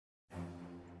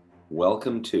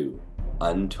Welcome to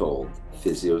Untold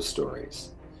Physio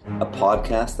Stories, a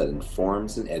podcast that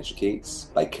informs and educates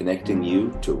by connecting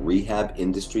you to rehab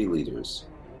industry leaders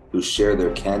who share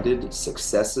their candid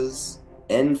successes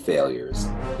and failures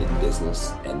in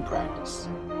business and practice.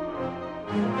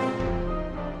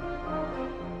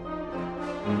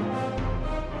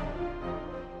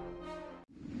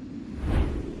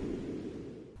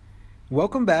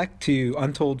 Welcome back to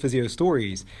Untold Physio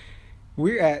Stories.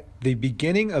 We're at the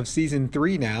beginning of Season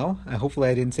 3 now. Hopefully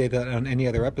I didn't say that on any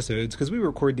other episodes because we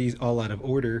record these all out of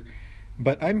order.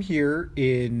 But I'm here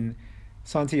in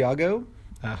Santiago,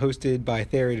 hosted by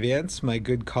Adrians, my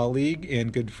good colleague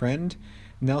and good friend.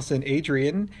 Nelson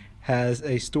Adrian has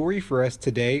a story for us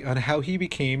today on how he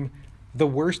became the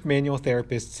worst manual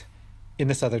therapist in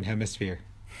the Southern Hemisphere.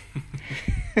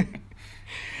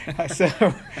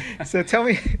 So tell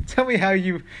me how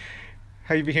you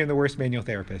became the worst manual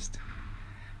therapist.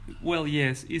 Well,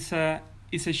 yes, it's a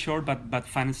short but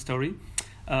fun story.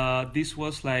 This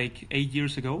was like 8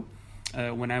 years ago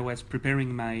when I was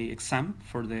preparing my exam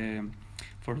for the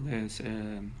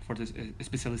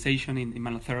specialization in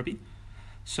manual therapy.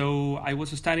 So I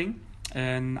was studying,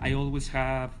 and I always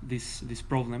have this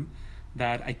problem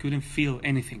that I couldn't feel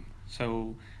anything.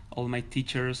 So all my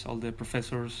teachers, all the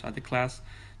professors at the class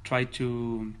try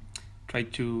to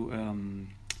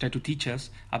teach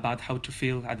us about how to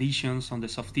feel adhesions on the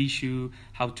soft tissue,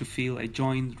 how to feel a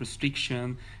joint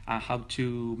restriction, how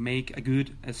to make a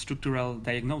good structural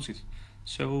diagnosis.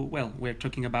 So, well, we're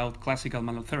talking about classical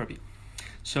manual therapy.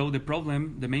 So the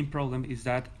main problem is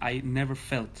that I never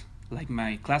felt like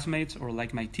my classmates or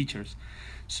like my teachers.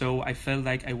 So I felt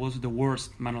like I was the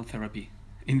worst manual therapy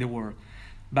in the world.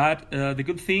 But the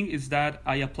good thing is that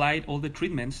I applied all the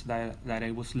treatments that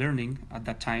I was learning at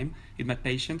that time in my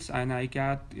patients, and I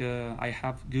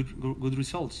have good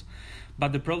results.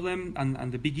 But the problem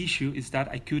and the big issue is that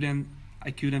I couldn't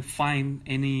find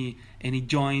any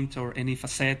joint or any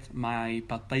facet. My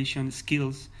palpation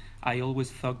skills, I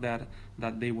always thought that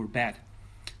they were bad.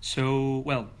 So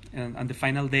well, on the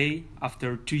final day,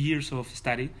 after 2 years of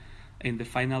study, in the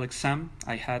final exam,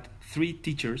 I had 3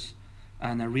 teachers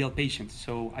and a real patient.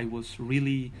 So I was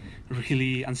really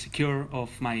insecure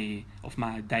of my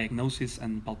diagnosis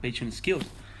and palpation skills.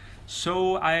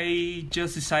 So I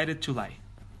just decided to lie.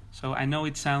 So I know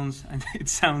it sounds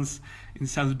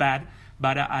bad,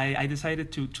 but I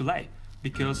decided to lie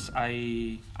because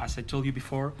as I told you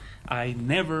before, I've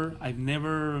never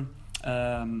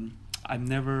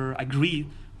agreed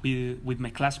with my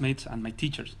classmates and my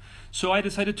teachers. So I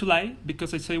decided to lie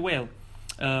because I say, well,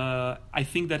 I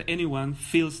think that anyone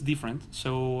feels different,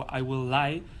 so I will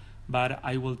lie, but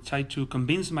I will try to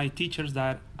convince my teachers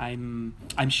that I'm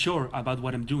sure about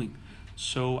what I'm doing.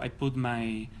 So I put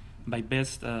my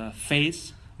best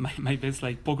face, my best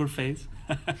like poker face,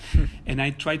 and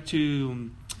I try to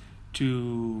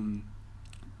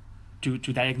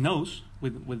diagnose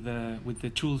with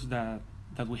the tools that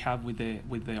we have with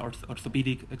the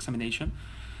orthopedic examination.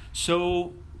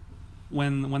 So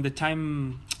when the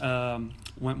time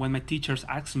when my teachers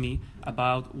asked me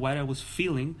about what I was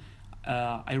feeling,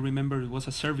 I remember it was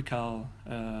a cervical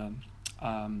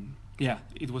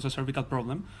it was a cervical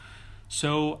problem.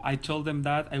 So I told them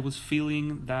that I was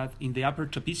feeling that in the upper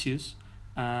trapezius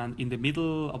and in the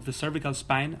middle of the cervical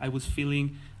spine I was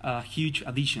feeling a huge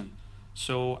adhesion.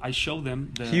 So I showed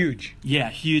them the huge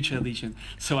adhesion.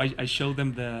 So I showed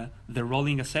them the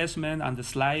rolling assessment and the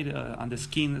slide and the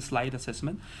skin slide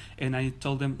assessment, and I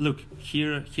told them, look,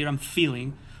 here I'm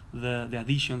feeling the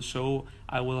adhesion. So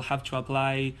I will have to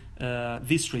apply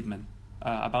this treatment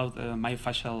about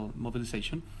myofascial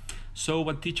mobilization. So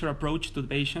one teacher approached to the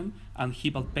patient and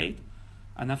he palpated,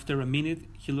 and after a minute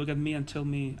he looked at me and told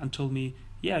me,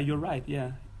 yeah, you're right.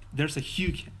 Yeah, there's a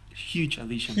huge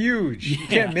adhesion. Huge. Yeah. You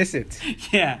can't miss it.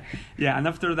 Yeah. And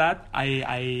after that,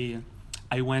 I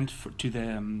went for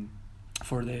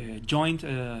the joint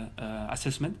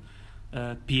assessment,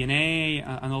 PNA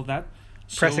and all that.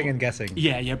 Pressing and guessing.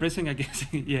 Yeah, pressing and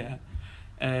guessing. Yeah.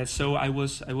 So I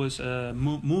was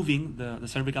moving the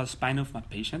cervical spine of my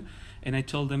patient, and I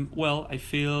told them, well, I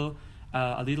feel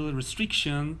a little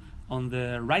restriction on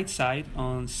the right side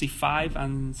on C5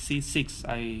 and C6,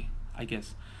 I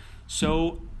guess.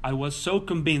 So I was so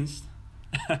convinced,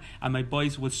 and my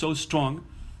voice was so strong.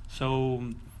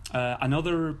 So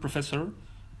another professor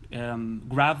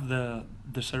grabbed the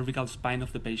cervical spine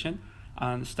of the patient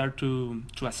and started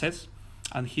to assess.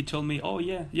 And he told me, oh,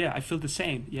 yeah, I feel the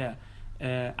same, yeah.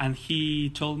 And he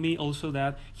told me also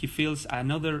that he feels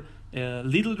another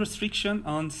little restriction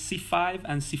on C5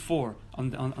 and C4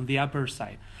 on the upper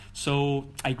side. So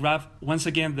I grabbed once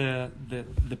again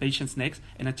the patient's neck,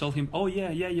 and I told him, "Oh yeah,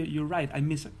 you're right. I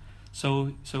miss it."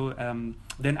 So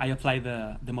then I apply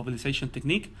the mobilization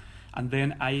technique, and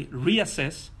then I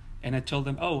reassess, and I told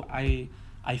them, "Oh,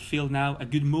 I feel now a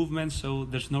good movement, so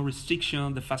there's no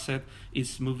restriction. The facet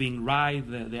is moving right.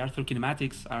 The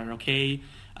arthrokinematics are okay,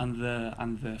 and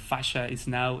the fascia is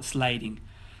now sliding."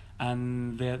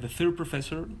 And the third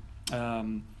professor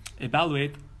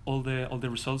evaluate all the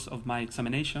results of my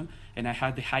examination, and I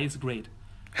had the highest grade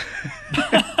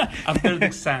after the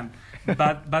exam.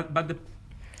 But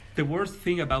the worst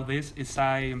thing about this is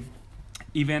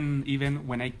even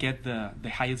when I get the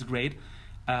highest grade,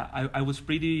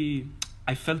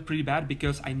 I felt pretty bad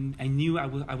because I knew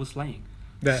I was lying.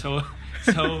 Yeah.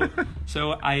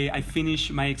 So I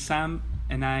finished my exam,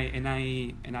 and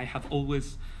I have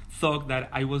always thought that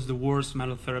I was the worst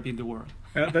manual therapy in the world.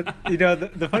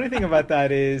 The funny thing about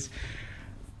that is,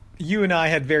 you and I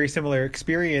had very similar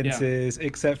experiences,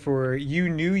 except for you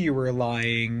knew you were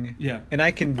lying, and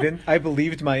I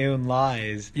believed my own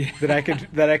lies,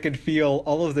 that I could feel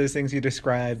all of those things you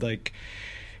described, like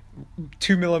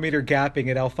 2 millimeter gapping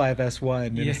at L5S1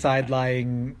 and a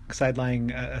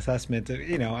side-lying assessment.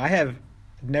 I have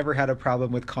never had a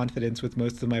problem with confidence with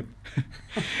most of my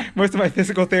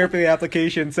physical therapy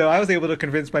applications, so I was able to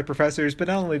convince my professors. But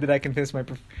not only did I convince my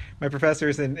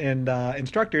professors and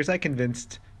instructors, I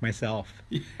convinced myself.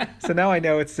 So now I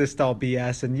know it's just all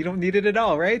BS, and you don't need it at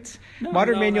all, right?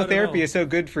 Modern manual therapy is so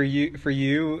good for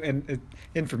you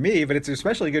and for me, but it's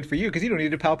especially good for you because you don't need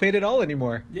to palpate at all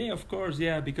anymore. Yeah, of course,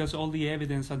 because all the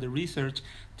evidence and the research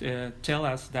tell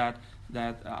us that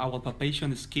our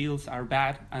palpation skills are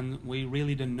bad, and we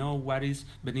really don't know what is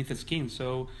beneath the skin.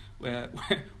 So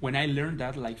when I learned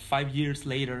that, like 5 years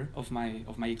later of my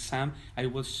exam, I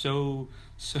was so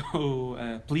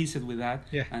pleased with that.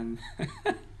 Yeah. And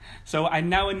so I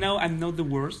now know I'm not the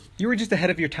worst. You were just ahead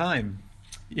of your time.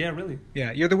 Yeah, really.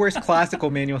 Yeah, you're the worst classical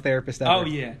manual therapist ever. Oh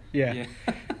yeah.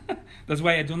 That's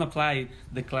why I don't apply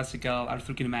the classical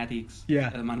arthrokinematics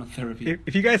manual therapy.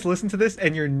 If you guys listen to this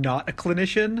and you're not a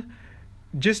clinician,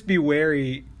 just be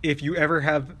wary if you ever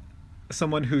have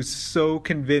someone who's so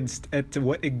convinced as to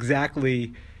what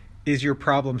exactly is your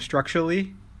problem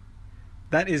structurally.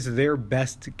 That is their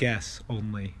best guess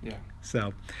only. Yeah.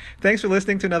 So, thanks for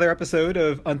listening to another episode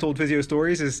of Untold Physio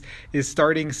Stories. Is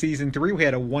starting season 3. We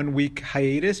had a 1-week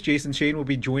hiatus. Jason Shane will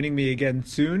be joining me again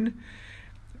soon.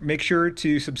 Make sure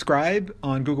to subscribe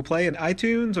on Google Play and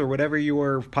iTunes or whatever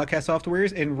your podcast software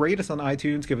is, and rate us on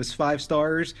iTunes. Give us 5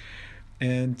 stars,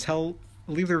 and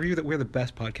leave the review that we're the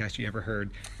best podcast you ever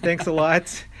heard. Thanks a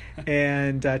lot.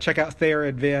 And check out Thayer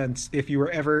Advance if you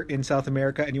are ever in South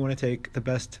America and you want to take the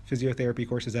best physiotherapy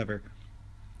courses ever.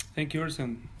 Thank you,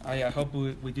 Urson. I hope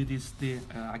we do this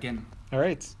again. All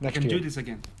right. Next year. Do this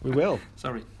again. We will.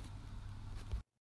 Sorry.